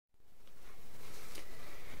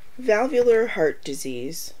Valvular heart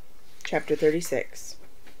disease, Chapter 36.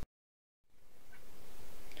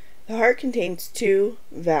 The heart contains two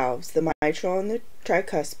valves, the mitral and the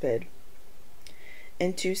tricuspid,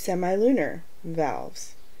 and two semilunar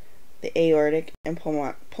valves, the aortic and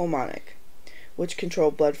pulmonic, which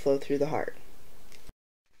control blood flow through the heart.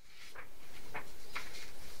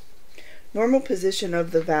 Normal position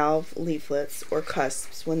of the valve leaflets or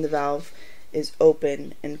cusps when the valve is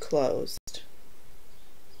open and closed.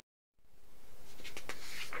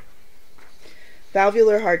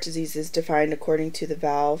 Valvular heart disease is defined according to the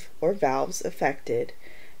valve or valves affected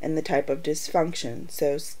and the type of dysfunction,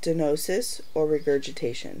 so stenosis or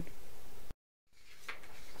regurgitation.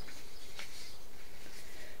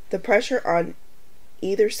 The pressure on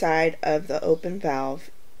either side of the open valve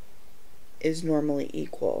is normally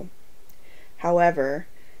equal. However,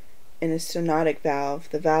 in a stenotic valve,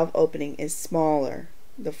 the valve opening is smaller.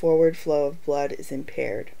 The forward flow of blood is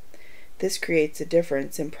impaired. This creates a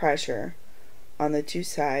difference in pressure on the two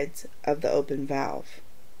sides of the open valve.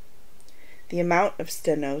 The amount of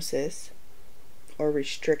stenosis or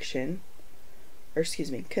constriction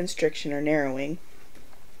or narrowing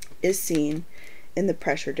is seen in the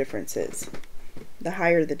pressure differences. The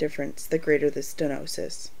higher the difference, the greater the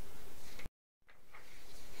stenosis.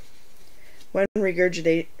 When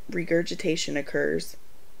regurgitation occurs,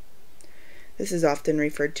 this is often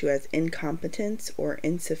referred to as incompetence or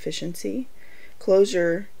insufficiency.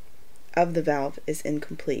 Closure of the valve is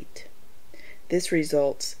incomplete. This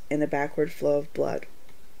results in a backward flow of blood.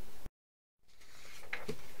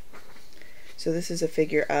 So this is a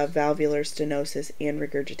figure of valvular stenosis and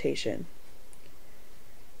regurgitation.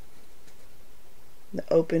 The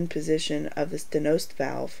open position of the stenosed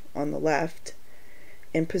valve on the left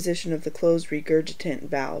and position of the closed regurgitant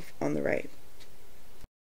valve on the right.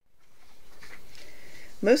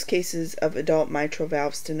 Most cases of adult mitral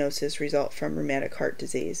valve stenosis result from rheumatic heart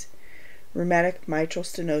disease. Rheumatic mitral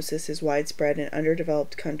stenosis is widespread in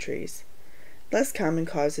underdeveloped countries. Less common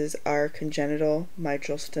causes are congenital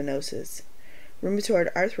mitral stenosis, rheumatoid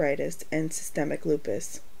arthritis, and systemic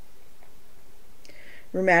lupus.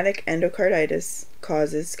 Rheumatic endocarditis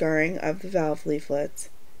causes scarring of the valve leaflets.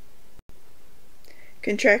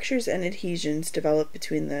 Contractures and adhesions develop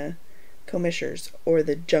between the commissures or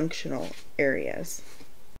the junctional areas.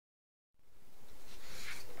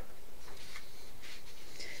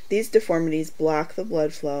 These deformities block the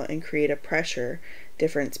blood flow and create a pressure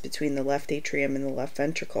difference between the left atrium and the left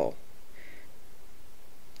ventricle.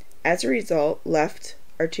 As a result, left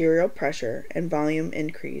arterial pressure and volume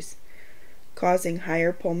increase, causing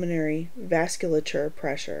higher pulmonary vasculature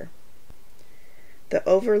pressure. The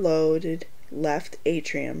overloaded left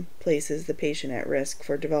atrium places the patient at risk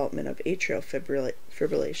for development of atrial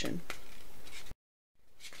fibrillation.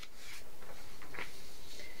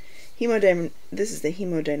 This is the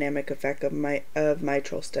hemodynamic effect of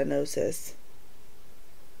mitral stenosis.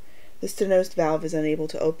 The stenosed valve is unable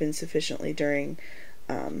to open sufficiently during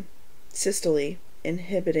systole,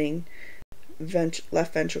 inhibiting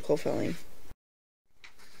left ventricle filling.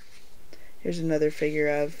 Here's another figure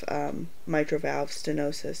of mitral valve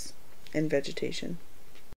stenosis and vegetation.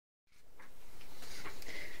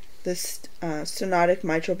 The stenotic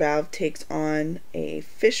mitral valve takes on a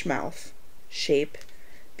fish mouth shape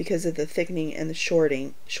because of the thickening and the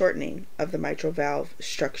shortening of the mitral valve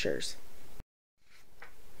structures.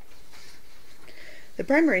 The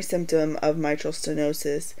primary symptom of mitral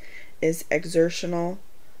stenosis is exertional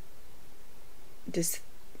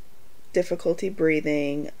difficulty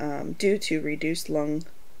breathing due to reduced lung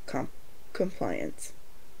compliance.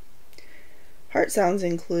 Heart sounds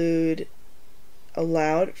include a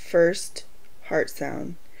loud first heart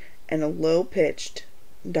sound and a low-pitched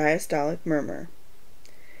diastolic murmur.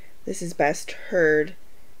 This is best heard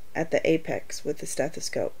at the apex with the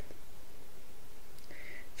stethoscope.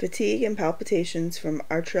 Fatigue and palpitations from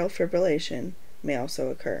atrial fibrillation may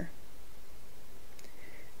also occur.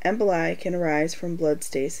 Emboli can arise from blood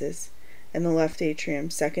stasis in the left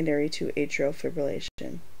atrium secondary to atrial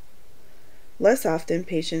fibrillation. Less often,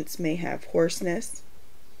 patients may have hoarseness,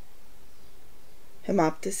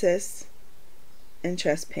 hemoptysis, and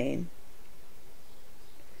chest pain.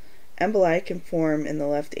 Emboli can form in the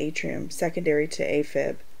left atrium secondary to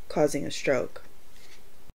AFib, causing a stroke.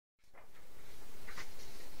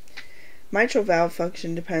 Mitral valve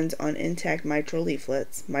function depends on intact mitral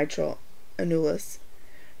leaflets, mitral annulus,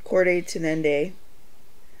 chordae tenendae,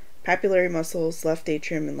 papillary muscles, left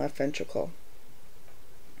atrium, and left ventricle.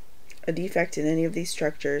 A defect in any of these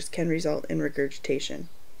structures can result in regurgitation.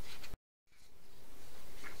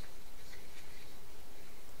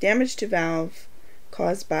 Damage to valve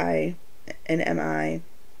caused by an MI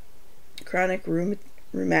chronic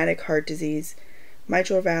rheumatic heart disease,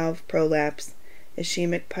 mitral valve prolapse,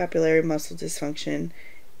 ischemic papillary muscle dysfunction,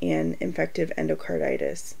 and infective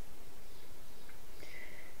endocarditis.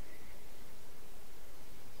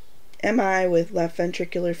 MI with left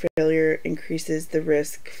ventricular failure increases the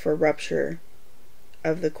risk for rupture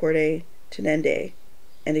of the chordae tendendae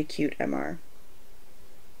and acute MR.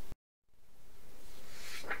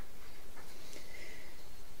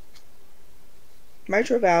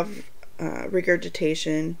 Mitral valve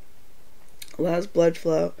regurgitation allows blood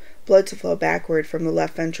to flow backward from the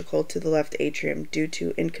left ventricle to the left atrium due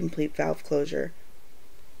to incomplete valve closure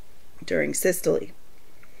during systole.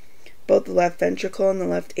 Both the left ventricle and the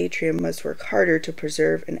left atrium must work harder to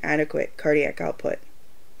preserve an adequate cardiac output.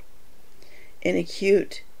 In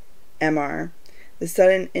acute MR, the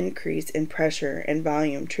sudden increase in pressure and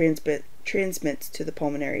volume transmits to the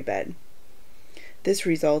pulmonary bed. This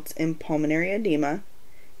results in pulmonary edema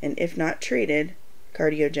and, if not treated,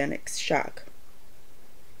 cardiogenic shock.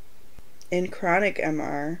 In chronic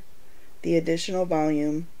MR, the additional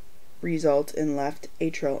volume results in left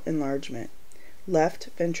atrial enlargement, left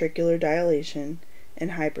ventricular dilation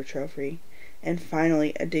and hypertrophy, and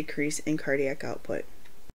finally a decrease in cardiac output.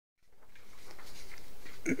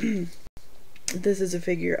 This is a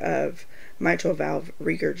figure of mitral valve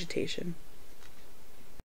regurgitation.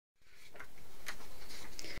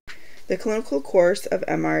 The clinical course of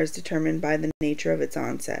MR is determined by the nature of its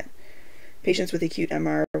onset. Patients with acute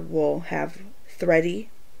MR will have thready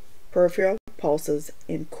peripheral pulses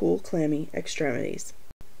and cool, clammy extremities.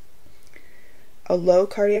 A low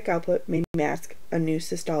cardiac output may mask a new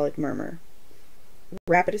systolic murmur.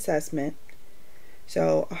 Rapid assessment,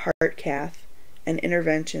 so a heart cath, and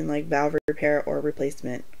intervention like valve repair or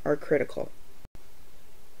replacement are critical.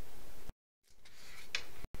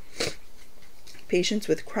 Patients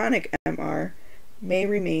with chronic MR may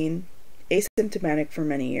remain asymptomatic for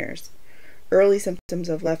many years. Early symptoms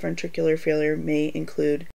of left ventricular failure may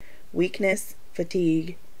include weakness,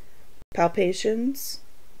 fatigue, palpitations,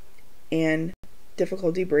 and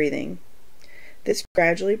difficulty breathing. This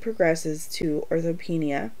gradually progresses to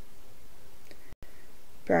orthopnea,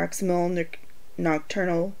 paroxysmal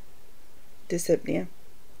nocturnal dyspnea,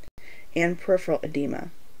 and peripheral edema.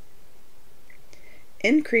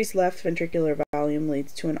 Increased left ventricular volume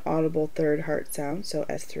leads to an audible third heart sound, so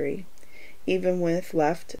S3, even with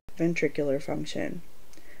left ventricular function.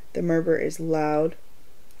 The murmur is loud,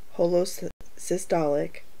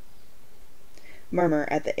 holosystolic murmur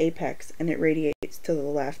at the apex, and it radiates to the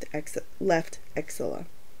left axilla.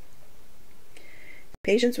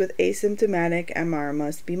 Patients with asymptomatic MR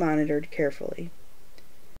must be monitored carefully.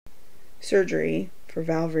 Surgery for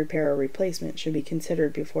valve repair or replacement should be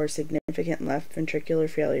considered before significant left ventricular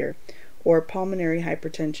failure or pulmonary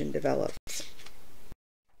hypertension develops.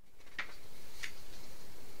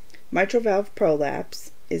 Mitral valve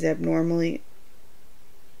prolapse is abnormality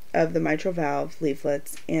of the mitral valve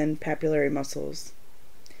leaflets and papillary muscles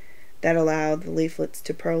that allow the leaflets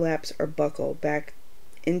to prolapse or buckle back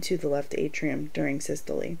into the left atrium during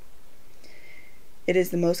systole. It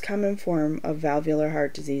is the most common form of valvular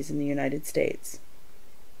heart disease in the United States.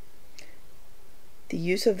 The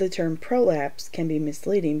use of the term prolapse can be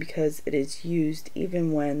misleading because it is used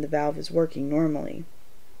even when the valve is working normally.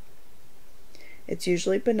 It's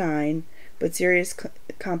usually benign, but serious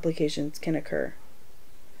complications can occur,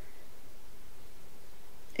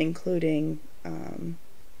 including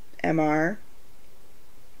MR,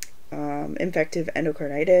 infective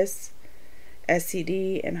endocarditis,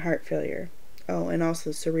 SCD, and heart failure. Oh, and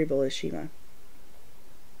also cerebral ischemia.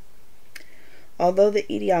 Although the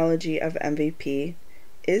etiology of MVP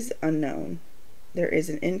is unknown, there is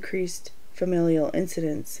an increased familial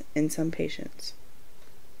incidence in some patients.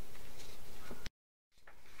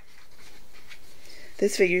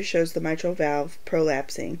 This figure shows the mitral valve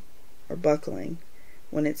prolapsing or buckling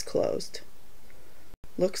when it's closed.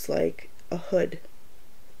 Looks like a hood.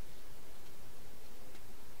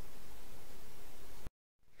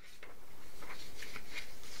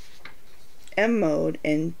 M mode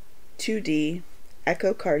and 2D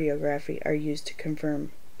echocardiography are used to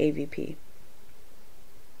confirm MVP.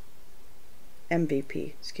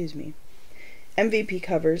 MVP, excuse me. MVP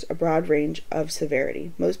covers a broad range of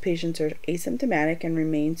severity. Most patients are asymptomatic and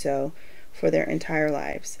remain so for their entire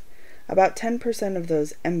lives. About 10% of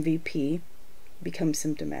those MVP become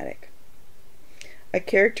symptomatic. A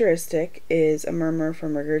characteristic is a murmur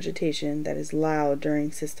from regurgitation that is loud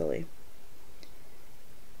during systole.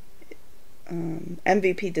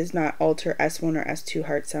 MVP does not alter S1 or S2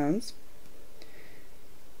 heart sounds.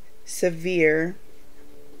 Severe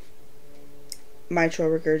mitral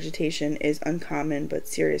regurgitation is uncommon but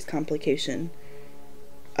serious complication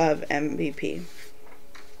of MVP.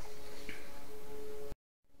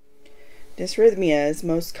 Dysrhythmia is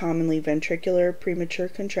most commonly ventricular premature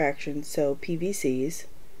contractions, so PVCs.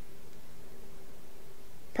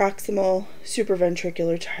 Proximal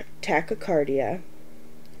supraventricular tachycardia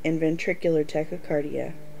and ventricular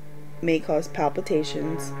tachycardia may cause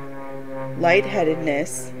palpitations,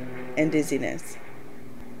 lightheadedness, and dizziness.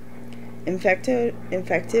 Infective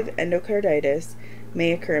endocarditis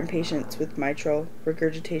may occur in patients with mitral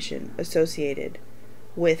regurgitation associated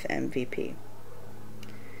with MVP.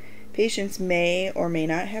 Patients may or may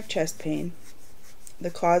not have chest pain.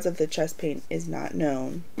 The cause of the chest pain is not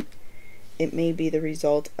known. It may be the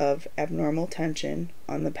result of abnormal tension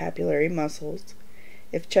on the papillary muscles.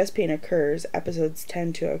 If chest pain occurs, episodes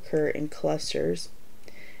tend to occur in clusters,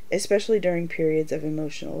 especially during periods of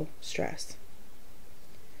emotional stress.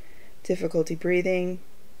 Difficulty breathing,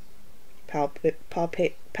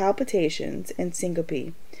 palpitations, and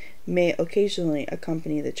syncope may occasionally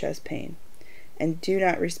accompany the chest pain and do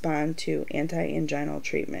not respond to anti-anginal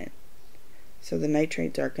treatment, so the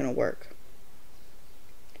nitrates aren't going to work.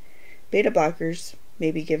 Beta blockers may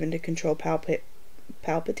be given to control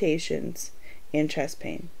palpitations and chest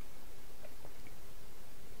pain.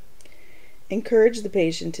 Encourage the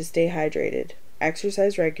patient to stay hydrated,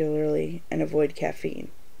 exercise regularly, and avoid caffeine.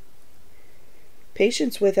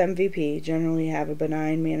 Patients with MVP generally have a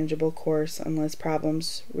benign, manageable course unless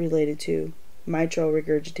problems related to mitral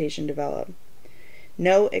regurgitation develop.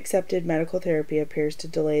 No accepted medical therapy appears to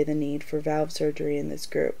delay the need for valve surgery in this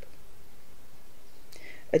group.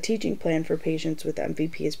 A teaching plan for patients with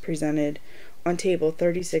MVP is presented on Table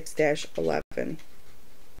 36-11.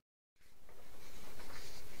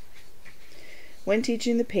 When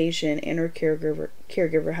teaching the patient and or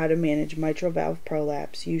caregiver how to manage mitral valve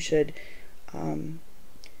prolapse, you should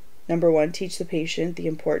number 1, teach the patient the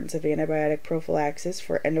importance of antibiotic prophylaxis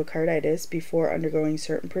for endocarditis before undergoing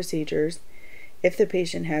certain procedures if the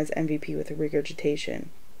patient has MVP with regurgitation.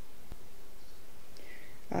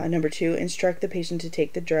 Number 2, instruct the patient to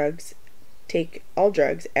take all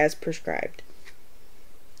drugs as prescribed.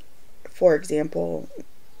 For example,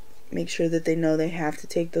 make sure that they know they have to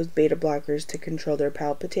take those beta blockers to control their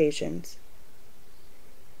palpitations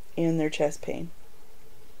and their chest pain.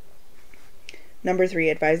 Number 3,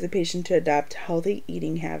 advise the patient to adopt healthy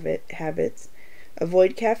eating habits.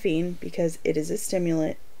 Avoid caffeine because it is a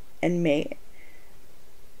stimulant and may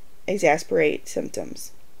exacerbate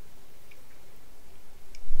symptoms.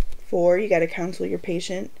 4, you got to counsel your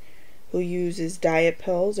patient who uses diet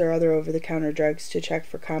pills or other over-the-counter drugs to check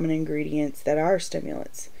for common ingredients that are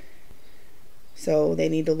stimulants. So they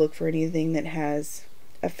need to look for anything that has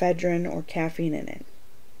ephedrine or caffeine in it.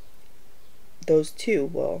 Those too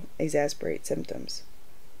will exacerbate symptoms.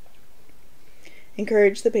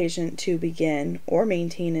 Encourage the patient to begin or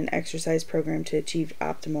maintain an exercise program to achieve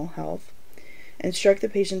optimal health. Instruct the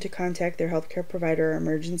patient to contact their healthcare provider or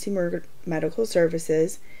emergency medical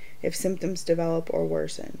services if symptoms develop or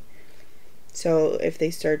worsen. So if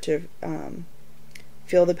they start to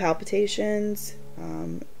feel the palpitations,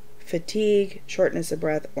 fatigue, shortness of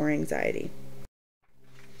breath, or anxiety.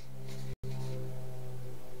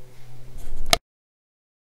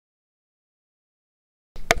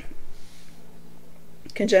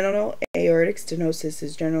 Congenital aortic stenosis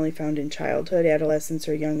is generally found in childhood, adolescence,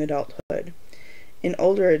 or young adulthood. In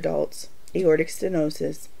older adults, aortic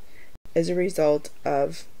stenosis is a result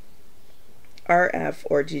of RF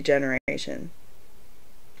or degeneration.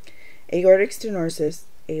 Aortic stenosis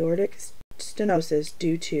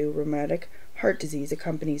due to rheumatic heart disease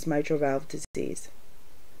accompanies mitral valve disease.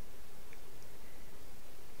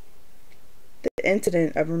 The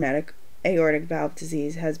incidence of rheumatic aortic valve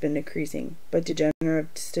disease has been decreasing, but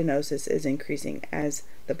degenerative stenosis is increasing as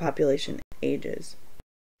the population ages.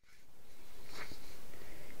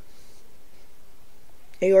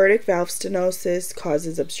 Aortic valve stenosis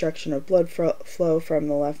causes obstruction of blood flow from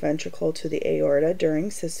the left ventricle to the aorta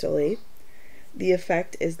during systole. The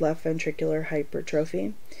effect is left ventricular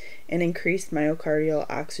hypertrophy and increased myocardial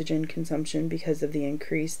oxygen consumption because of the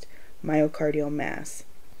increased myocardial mass.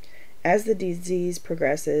 As the disease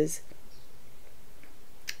progresses,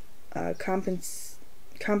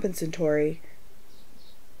 compensatory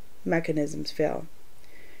mechanisms fail.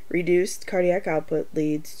 Reduced cardiac output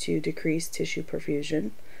leads to decreased tissue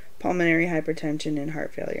perfusion, pulmonary hypertension, and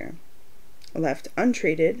heart failure. Left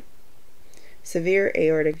untreated, severe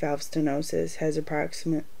aortic valve stenosis has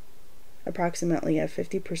approximately a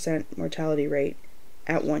 50% mortality rate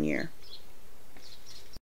at 1 year.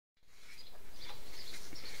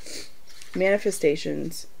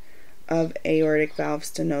 Manifestations of aortic valve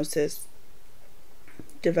stenosis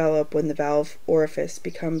develop when the valve orifice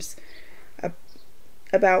becomes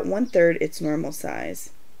about 1/3 its normal size.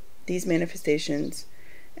 These manifestations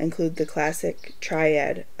include the classic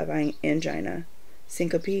triad of angina,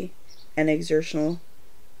 syncope, and exertional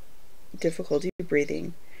difficulty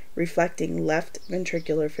breathing, reflecting left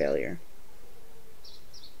ventricular failure.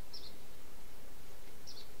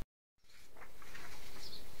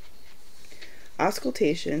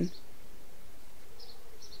 Auscultation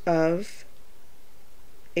of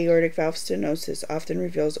aortic valve stenosis often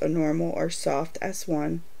reveals a normal or soft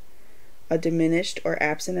S1, a diminished or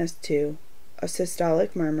absent S2, a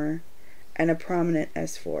systolic murmur, and a prominent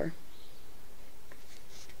S4.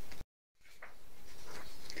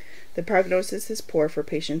 The prognosis is poor for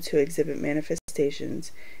patients who exhibit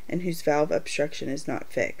manifestations and whose valve obstruction is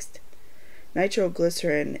not fixed.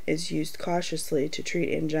 Nitroglycerin is used cautiously to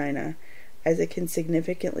treat angina, as it can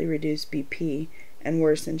significantly reduce BP and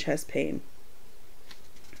worsen chest pain.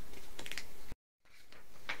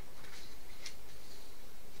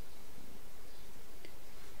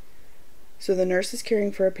 So the nurse is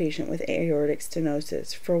caring for a patient with aortic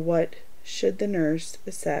stenosis. For what should the nurse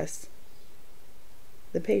assess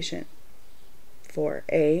the patient? For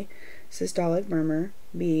A, systolic murmur,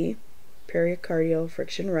 B, pericardial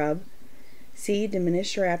friction rub, C,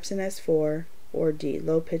 diminished or absent S4, or D,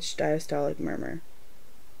 low-pitched diastolic murmur.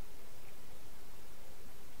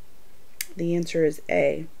 The answer is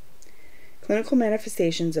A. Clinical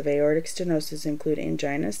manifestations of aortic stenosis include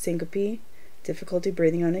angina, syncope, difficulty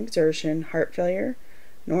breathing on exertion, heart failure,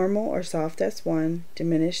 normal or soft S1,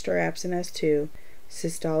 diminished or absent S2,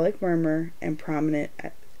 systolic murmur, and prominent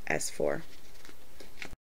S4.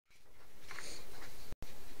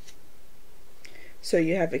 So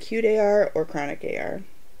you have acute AR or chronic AR.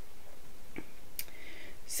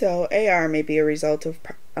 So AR may be a result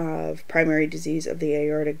of primary disease of the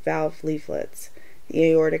aortic valve leaflets, the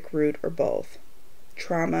aortic root, or both.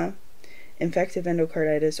 Trauma, infective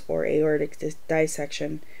endocarditis, or aortic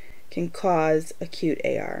dissection can cause acute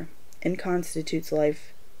AR and constitutes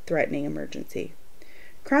life-threatening emergency.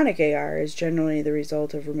 Chronic AR is generally the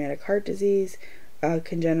result of rheumatic heart disease,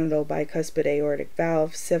 congenital bicuspid aortic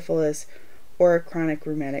valve, syphilis, or a chronic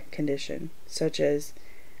rheumatic condition, such as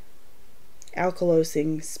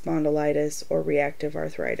ankylosing spondylitis or reactive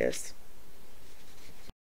arthritis.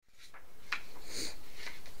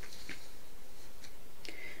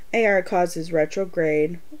 AR causes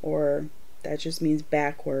retrograde, or that just means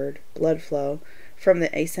backward, blood flow from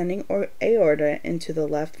the ascending aorta into the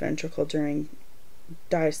left ventricle during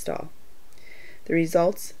diastole.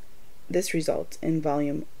 This results in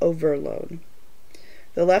volume overload.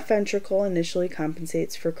 The left ventricle initially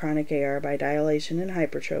compensates for chronic AR by dilation and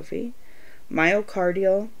hypertrophy.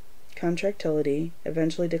 Myocardial contractility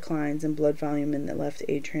eventually declines, and blood volume in the left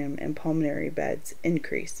atrium and pulmonary beds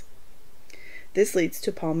increase. This leads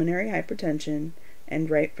to pulmonary hypertension and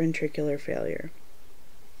right ventricular failure.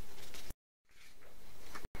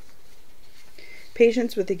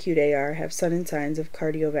 Patients with acute AR have sudden signs of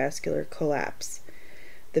cardiovascular collapse.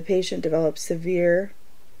 The patient develops severe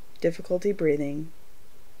difficulty breathing,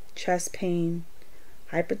 chest pain,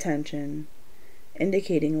 hypotension,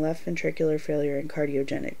 indicating left ventricular failure and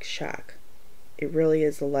cardiogenic shock. It really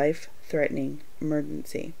is a life-threatening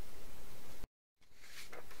emergency.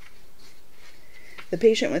 The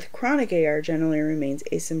patient with chronic AR generally remains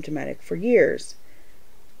asymptomatic for years,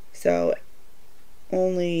 so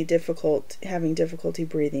only having difficulty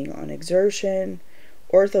breathing on exertion,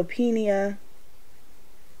 orthopnea,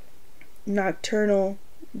 nocturnal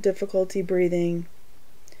difficulty breathing,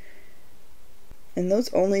 and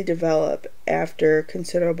those only develop after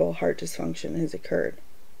considerable heart dysfunction has occurred.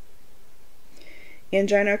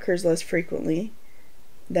 Angina occurs less frequently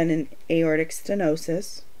than in aortic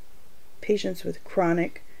stenosis. Patients with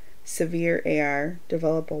chronic severe AR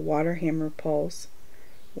develop a water hammer pulse.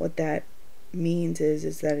 What that means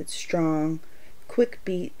is that it's strong, quick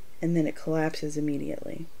beat, and then it collapses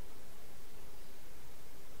immediately.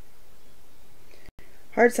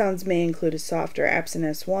 Hard sounds may include a soft or absent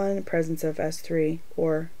S1, presence of S3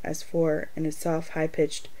 or S4, and a soft,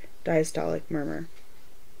 high-pitched diastolic murmur.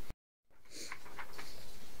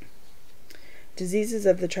 Diseases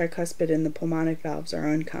of the tricuspid and the pulmonic valves are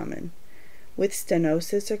uncommon, with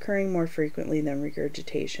stenosis occurring more frequently than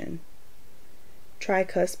regurgitation.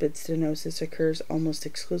 Tricuspid stenosis occurs almost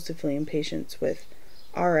exclusively in patients with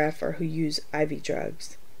RF or who use IV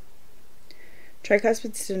drugs.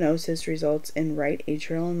 Tricuspid stenosis results in right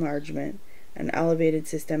atrial enlargement and elevated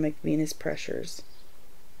systemic venous pressures.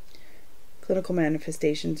 Clinical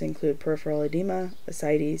manifestations include peripheral edema,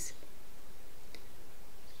 ascites,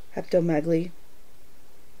 hepatomegaly,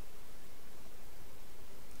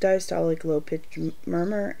 diastolic low-pitched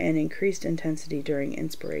murmur, and increased intensity during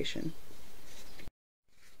inspiration.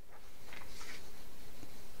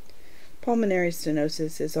 Pulmonary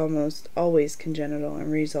stenosis is almost always congenital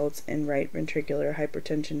and results in right ventricular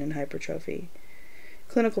hypertension and hypertrophy.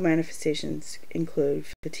 Clinical manifestations include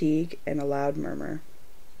fatigue and a loud murmur.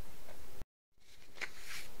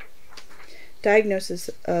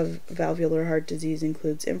 Diagnosis of valvular heart disease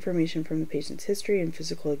includes information from the patient's history and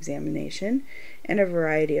physical examination, and a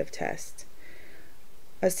variety of tests.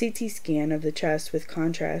 A CT scan of the chest with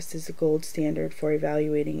contrast is the gold standard for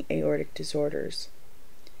evaluating aortic disorders.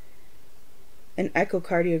 An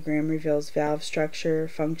echocardiogram reveals valve structure,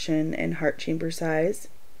 function, and heart chamber size.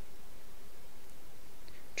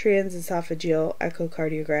 Transesophageal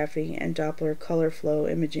echocardiography and Doppler color flow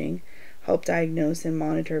imaging help diagnose and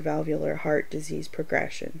monitor valvular heart disease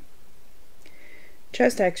progression.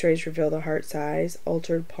 Chest x-rays reveal the heart size,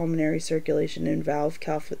 altered pulmonary circulation, and valve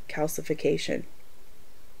calcification.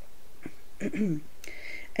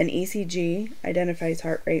 An ECG identifies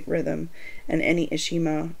heart rate rhythm and any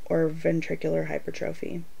ischemia or ventricular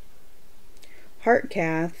hypertrophy. Heart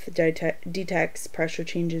cath detects pressure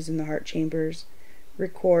changes in the heart chambers,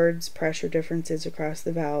 records pressure differences across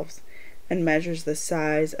the valves, and measures the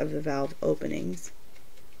size of the valve openings.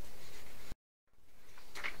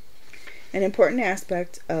 An important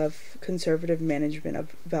aspect of conservative management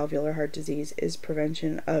of valvular heart disease is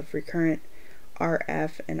prevention of recurrent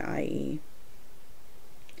RF and IE.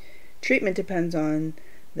 Treatment depends on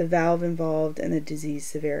the valve involved and the disease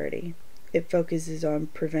severity. It focuses on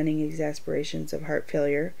preventing exacerbations of heart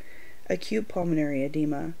failure, acute pulmonary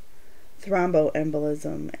edema,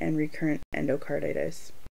 thromboembolism, and recurrent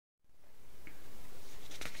endocarditis.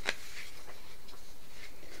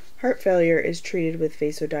 Heart failure is treated with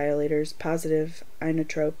vasodilators, positive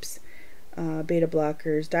inotropes, beta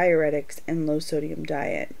blockers, diuretics, and low-sodium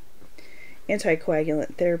diet.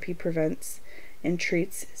 Anticoagulant therapy prevents and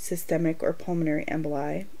treats systemic or pulmonary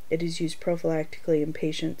emboli. It is used prophylactically in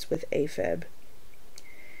patients with AFib.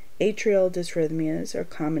 Atrial dysrhythmias are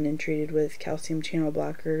common and treated with calcium channel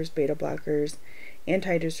blockers, beta blockers,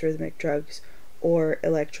 antidysrhythmic drugs, or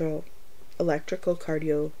electrical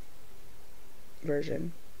cardioversion.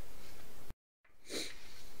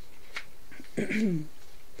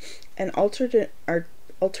 An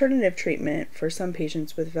alternative treatment for some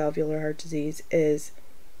patients with valvular heart disease is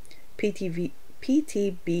PTBV,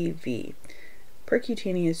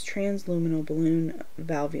 percutaneous transluminal balloon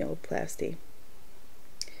valvuloplasty.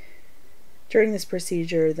 During this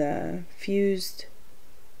procedure, the fused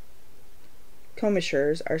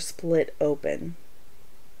commissures are split open.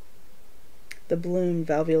 The balloon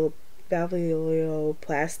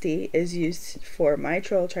valvuloplasty is used for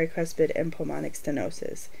mitral, tricuspid, and pulmonic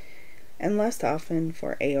stenosis, and less often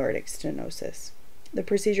for aortic stenosis. The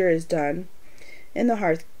procedure is done in the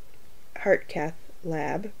heart cath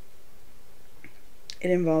lab.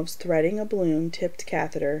 It involves threading a balloon-tipped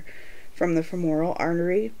catheter from the femoral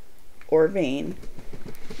artery or vein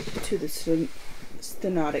to the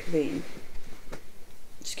stenotic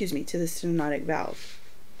valve.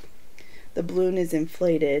 The balloon is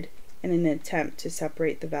inflated in an attempt to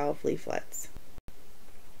separate the valve leaflets.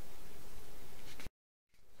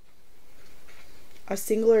 A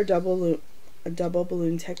single or double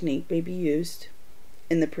balloon technique may be used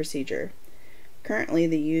in the procedure. Currently,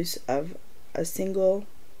 the use of a single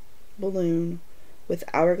balloon with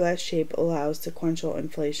hourglass shape allows sequential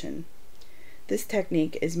inflation. This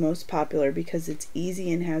technique is most popular because it's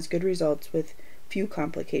easy and has good results with few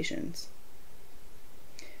complications.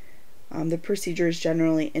 The procedure is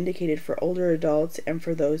generally indicated for older adults and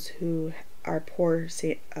for those who are poor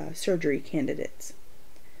surgery candidates.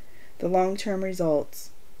 The long-term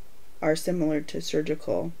results are similar to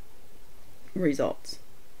surgical results.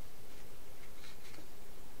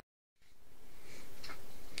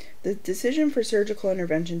 The decision for surgical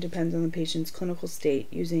intervention depends on the patient's clinical state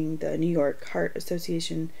using the New York Heart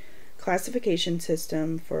Association classification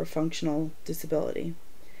system for functional disability.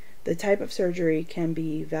 The type of surgery can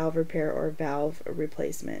be valve repair or valve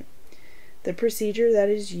replacement. The procedure that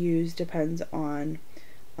is used depends on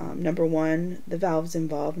number 1, the valves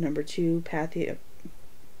involved, number 2,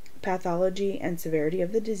 pathology and severity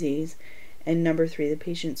of the disease, and number 3, the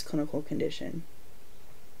patient's clinical condition.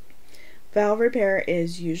 Valve repair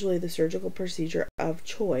is usually the surgical procedure of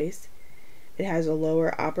choice. It has a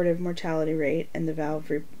lower operative mortality rate than valve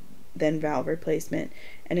replacement,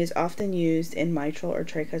 and is often used in mitral or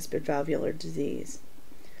tricuspid valvular disease.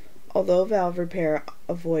 Although valve repair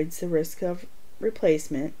avoids the risk of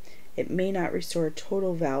replacement, it may not restore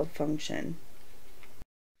total valve function.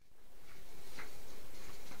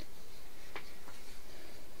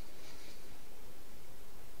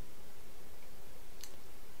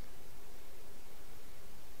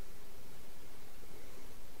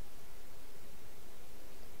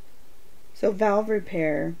 So valve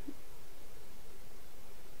repair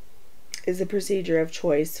is a procedure of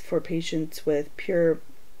choice for patients with pure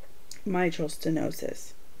mitral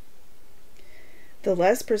stenosis. The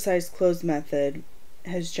less precise closed method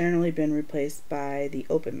has generally been replaced by the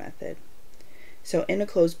open method. So in a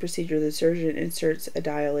closed procedure, the surgeon inserts a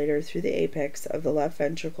dilator through the apex of the left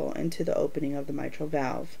ventricle into the opening of the mitral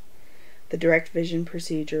valve. The direct vision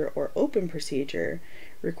procedure, or open procedure,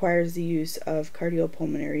 requires the use of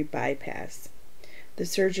cardiopulmonary bypass. The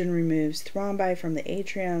surgeon removes thrombi from the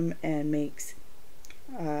atrium and makes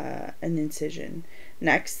an incision.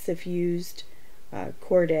 Next, the fused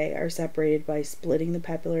chordae are separated by splitting the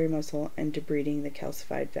papillary muscle and debriding the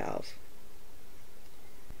calcified valve.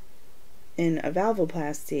 In a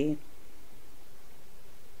valvoplasty,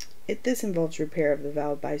 this involves repair of the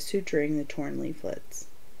valve by suturing the torn leaflets.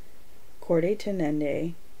 Chordae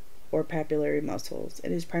tendendae, or papillary muscles.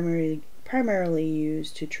 It is primarily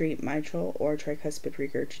used to treat mitral or tricuspid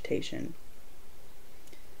regurgitation.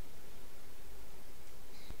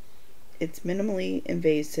 It's minimally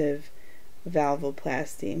invasive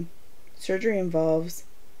valvoplasty. Surgery involves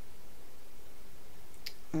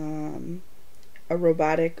a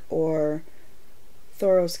robotic or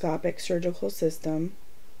thoracoscopic surgical system.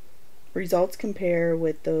 Results compare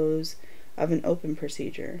with those of an open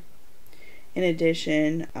procedure. In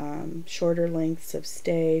addition, shorter lengths of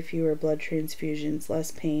stay, fewer blood transfusions,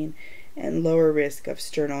 less pain, and lower risk of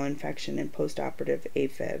sternal infection and postoperative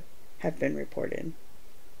AFib have been reported.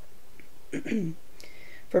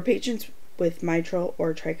 For patients with mitral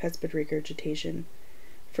or tricuspid regurgitation,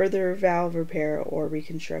 further valve repair or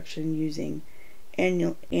reconstruction using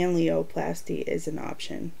annuloplasty is an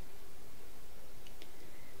option.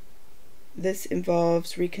 This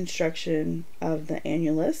involves reconstruction of the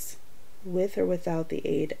annulus with or without the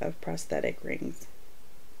aid of prosthetic rings.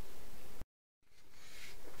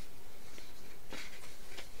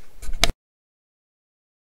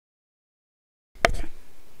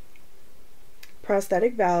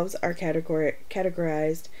 Prosthetic valves are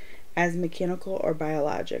categorized as mechanical or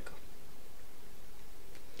biologic.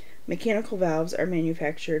 Mechanical valves are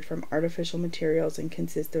manufactured from artificial materials and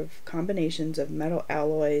consist of combinations of metal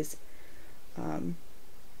alloys,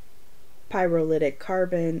 pyrolytic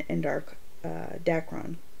carbon, and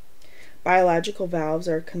dacron. Biological valves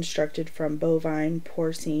are constructed from bovine,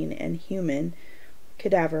 porcine, and human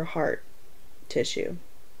cadaver heart tissue,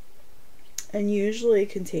 and usually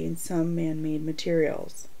contain some man-made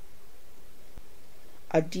materials.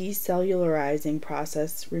 A decellularizing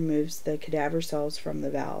process removes the cadaver cells from the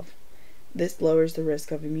valve. This lowers the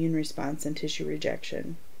risk of immune response and tissue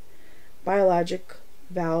rejection. Biologic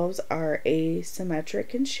valves are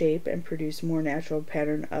asymmetric in shape and produce more natural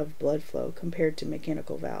pattern of blood flow compared to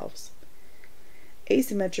mechanical valves.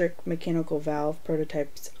 Asymmetric mechanical valve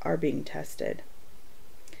prototypes are being tested.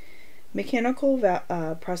 Mechanical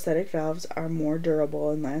prosthetic valves are more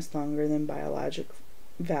durable and last longer than biologic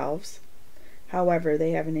valves. However,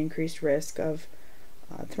 they have an increased risk of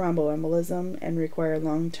thromboembolism and require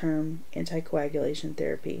long-term anticoagulation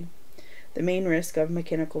therapy. The main risk of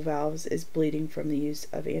mechanical valves is bleeding from the use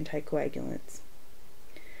of anticoagulants.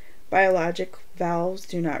 Biologic valves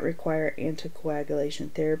do not require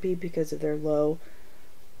anticoagulation therapy because of their low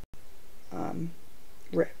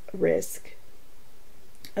risk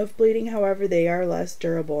of bleeding. However, they are less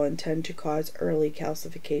durable and tend to cause early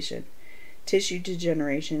calcification, tissue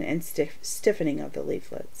degeneration, and stiffening of the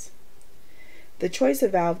leaflets. The choice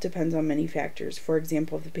of valve depends on many factors. For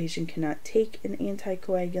example, if the patient cannot take an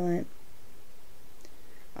anticoagulant,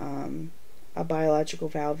 a biological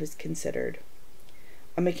valve is considered.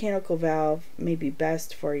 A mechanical valve may be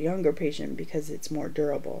best for a younger patient because it's more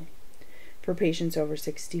durable. For patients over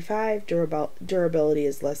 65, durability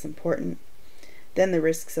is less important than the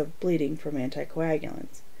risks of bleeding from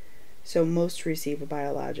anticoagulants, so most receive a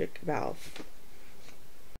biologic valve.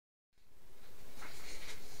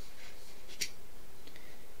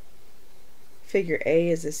 Figure A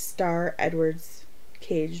is a Starr-Edwards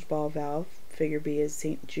caged ball valve. Figure B is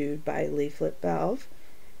St. Jude bileaflet valve.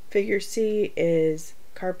 Figure C is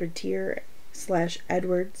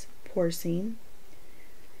Carpentier/Edwards porcine.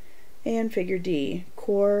 And figure D,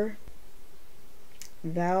 core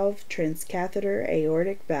valve transcatheter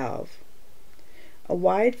aortic valve. A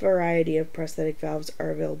wide variety of prosthetic valves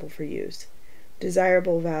are available for use.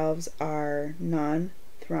 Desirable valves are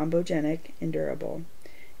non-thrombogenic and durable,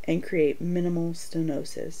 and create minimal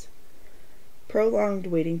stenosis. Prolonged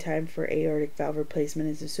waiting time for aortic valve replacement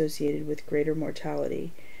is associated with greater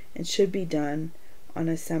mortality and should be done on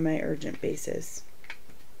a semi-urgent basis.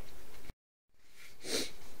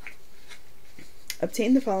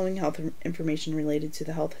 Obtain the following health information related to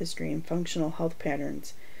the health history and functional health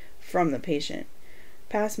patterns from the patient.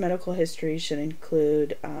 Past medical history should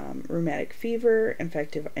include rheumatic fever,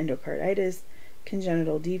 infective endocarditis,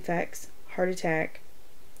 congenital defects, heart attack,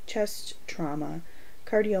 chest trauma,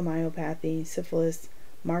 cardiomyopathy, syphilis,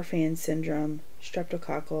 Marfan syndrome,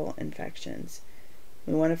 streptococcal infections.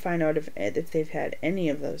 We want to find out if they've had any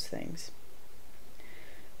of those things.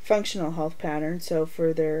 Functional health patterns. So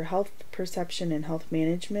for their health perception and health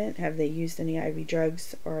management, have they used any IV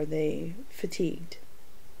drugs, or are they fatigued?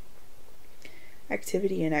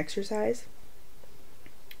 Activity and exercise.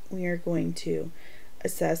 We are going to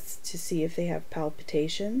assess to see if they have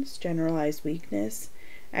palpitations, generalized weakness,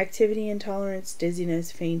 activity intolerance,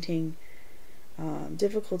 dizziness, fainting,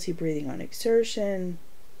 difficulty breathing on exertion,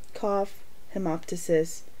 cough,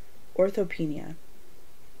 hemoptysis, orthopnea.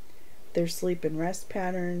 Their sleep and rest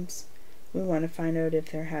patterns. We want to find out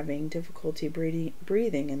if they're having difficulty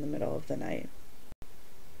breathing in the middle of the night.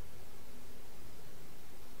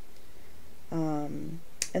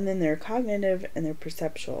 And then their cognitive and their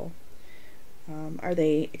perceptual. Are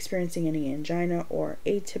they experiencing any angina or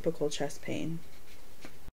atypical chest pain?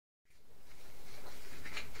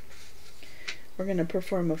 We're going to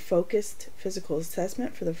perform a focused physical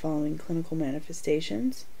assessment for the following clinical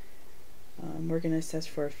manifestations. We're going to assess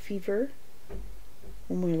for a fever.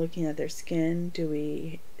 When we're looking at their skin,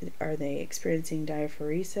 are they experiencing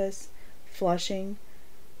diaphoresis, flushing,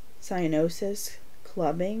 cyanosis,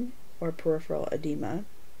 clubbing, or peripheral edema?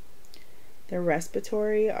 Their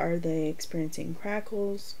respiratory, are they experiencing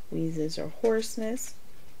crackles, wheezes, or hoarseness?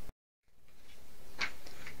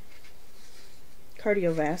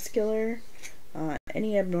 Cardiovascular,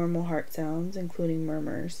 any abnormal heart sounds, including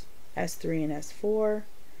murmurs, S3 and S4.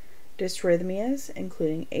 Dysrhythmias,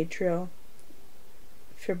 including atrial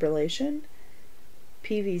fibrillation,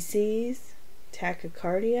 PVCs,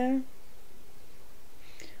 tachycardia,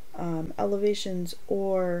 elevations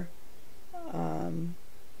or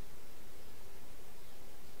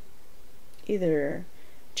either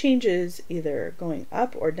changes either going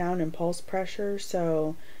up or down in pulse pressure.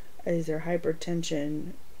 So is there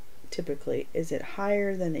hypertension? Typically, is it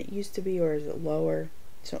higher than it used to be, or is it lower?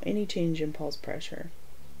 So any change in pulse pressure.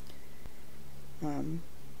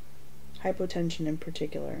 Hypotension in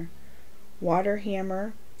particular. Water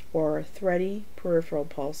hammer or thready peripheral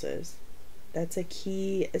pulses. That's a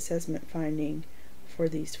key assessment finding for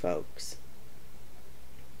these folks.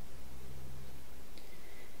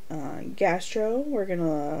 Gastro, we're going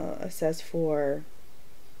to assess for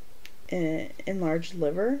enlarged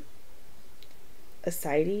liver,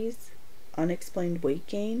 ascites, unexplained weight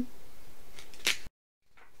gain.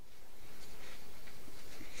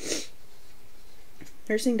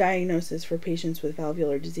 Nursing diagnosis for patients with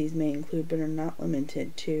valvular disease may include, but are not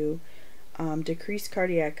limited to, decreased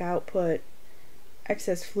cardiac output,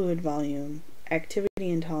 excess fluid volume, activity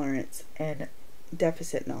intolerance, and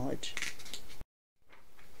deficit knowledge.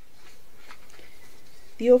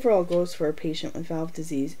 The overall goals for a patient with valve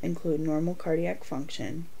disease include normal cardiac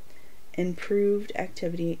function, improved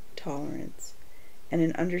activity tolerance, and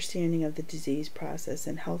an understanding of the disease process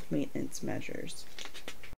and health maintenance measures.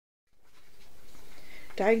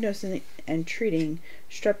 Diagnosing and treating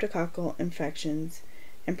streptococcal infections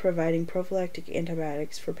and providing prophylactic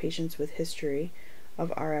antibiotics for patients with history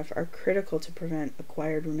of RF are critical to prevent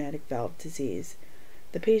acquired rheumatic valve disease.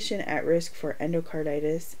 The patient at risk for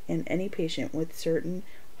endocarditis and any patient with certain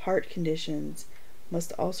heart conditions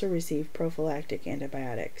must also receive prophylactic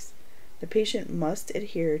antibiotics. The patient must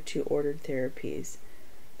adhere to ordered therapies.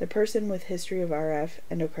 The person with history of RF,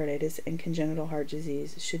 endocarditis, and congenital heart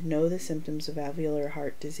disease should know the symptoms of valvular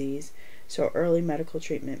heart disease so early medical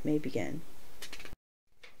treatment may begin.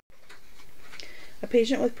 A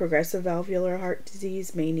patient with progressive valvular heart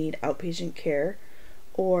disease may need outpatient care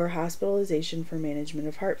or hospitalization for management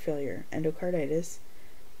of heart failure, endocarditis,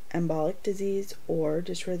 embolic disease, or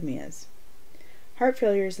dysrhythmias. Heart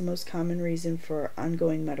failure is the most common reason for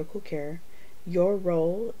ongoing medical care. Your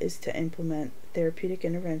role is to implement therapeutic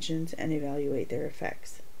interventions and evaluate their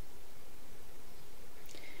effects.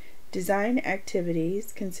 Design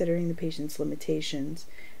activities considering the patient's limitations.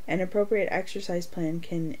 An appropriate exercise plan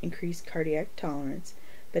can increase cardiac tolerance,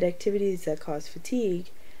 but activities that cause fatigue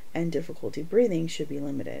and difficulty breathing should be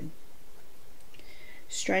limited.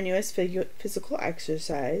 Strenuous physical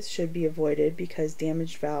exercise should be avoided because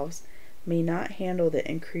damaged valves may not handle the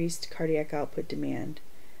increased cardiac output demand.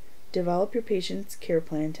 Develop your patient's care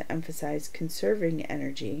plan to emphasize conserving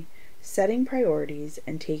energy, setting priorities,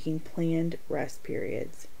 and taking planned rest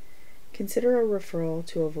periods. Consider a referral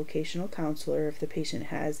to a vocational counselor if the patient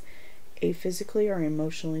has a physically or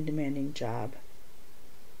emotionally demanding job.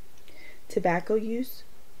 Tobacco use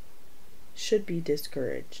should be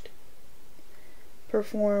discouraged.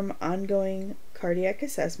 Perform ongoing cardiac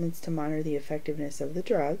assessments to monitor the effectiveness of the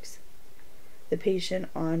drugs. The patient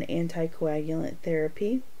on anticoagulant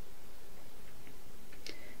therapy,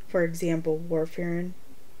 for example, warfarin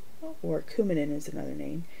or Coumadin is another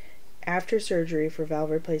name, after surgery for valve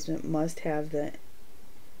replacement must have the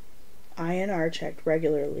INR checked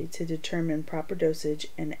regularly to determine proper dosage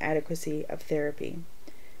and adequacy of therapy.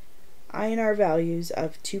 INR values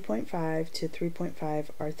of 2.5 to 3.5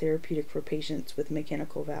 are therapeutic for patients with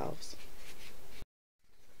mechanical valves.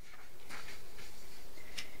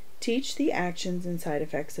 Teach the actions and side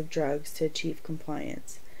effects of drugs to achieve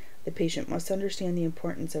compliance. The patient must understand the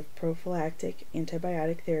importance of prophylactic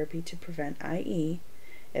antibiotic therapy to prevent IE.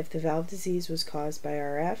 If the valve disease was caused by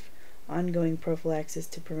RF, ongoing prophylaxis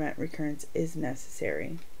to prevent recurrence is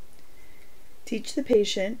necessary. Teach the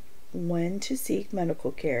patient when to seek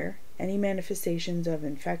medical care, any manifestations of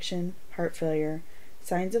infection, heart failure,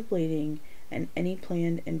 signs of bleeding, and any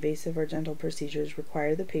planned invasive or dental procedures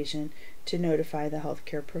require the patient to notify the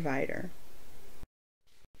healthcare provider.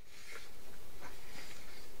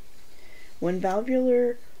 When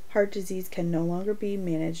valvular heart disease can no longer be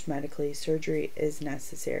managed medically, surgery is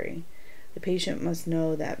necessary. The patient must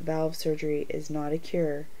know that valve surgery is not a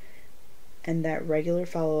cure and that regular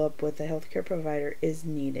follow-up with the healthcare provider is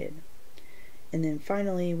needed. And then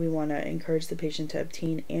finally, we want to encourage the patient to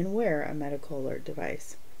obtain and wear a medical alert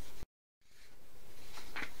device.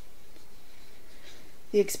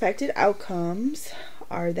 The expected outcomes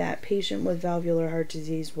are that patient with valvular heart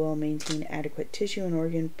disease will maintain adequate tissue and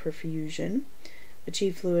organ perfusion,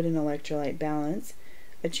 achieve fluid and electrolyte balance,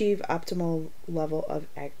 achieve optimal level of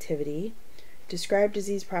activity, describe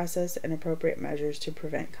disease process and appropriate measures to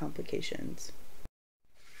prevent complications.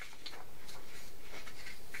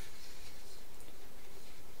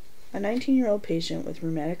 A 19-year-old patient with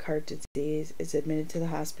rheumatic heart disease is admitted to the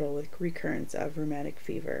hospital with recurrence of rheumatic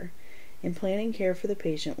fever. In planning care for the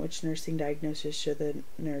patient, which nursing diagnosis should the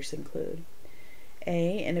nurse include?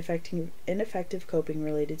 A. Ineffective coping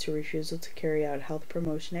related to refusal to carry out health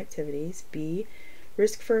promotion activities. B.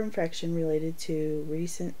 Risk for infection related to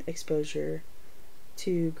recent exposure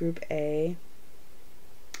to group A,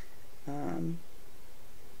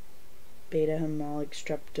 beta hemolytic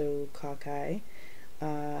streptococci.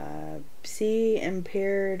 C.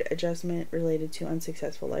 Impaired adjustment related to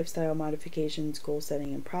unsuccessful lifestyle modifications, goal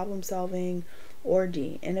setting, and problem solving. Or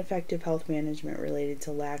D. Ineffective health management related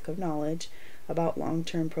to lack of knowledge about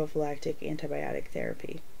long-term prophylactic antibiotic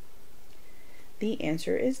therapy. The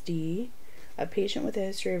answer is D. A patient with a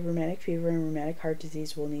history of rheumatic fever and rheumatic heart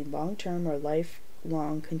disease will need long-term or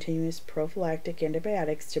lifelong continuous prophylactic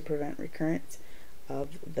antibiotics to prevent recurrence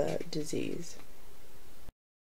of the disease.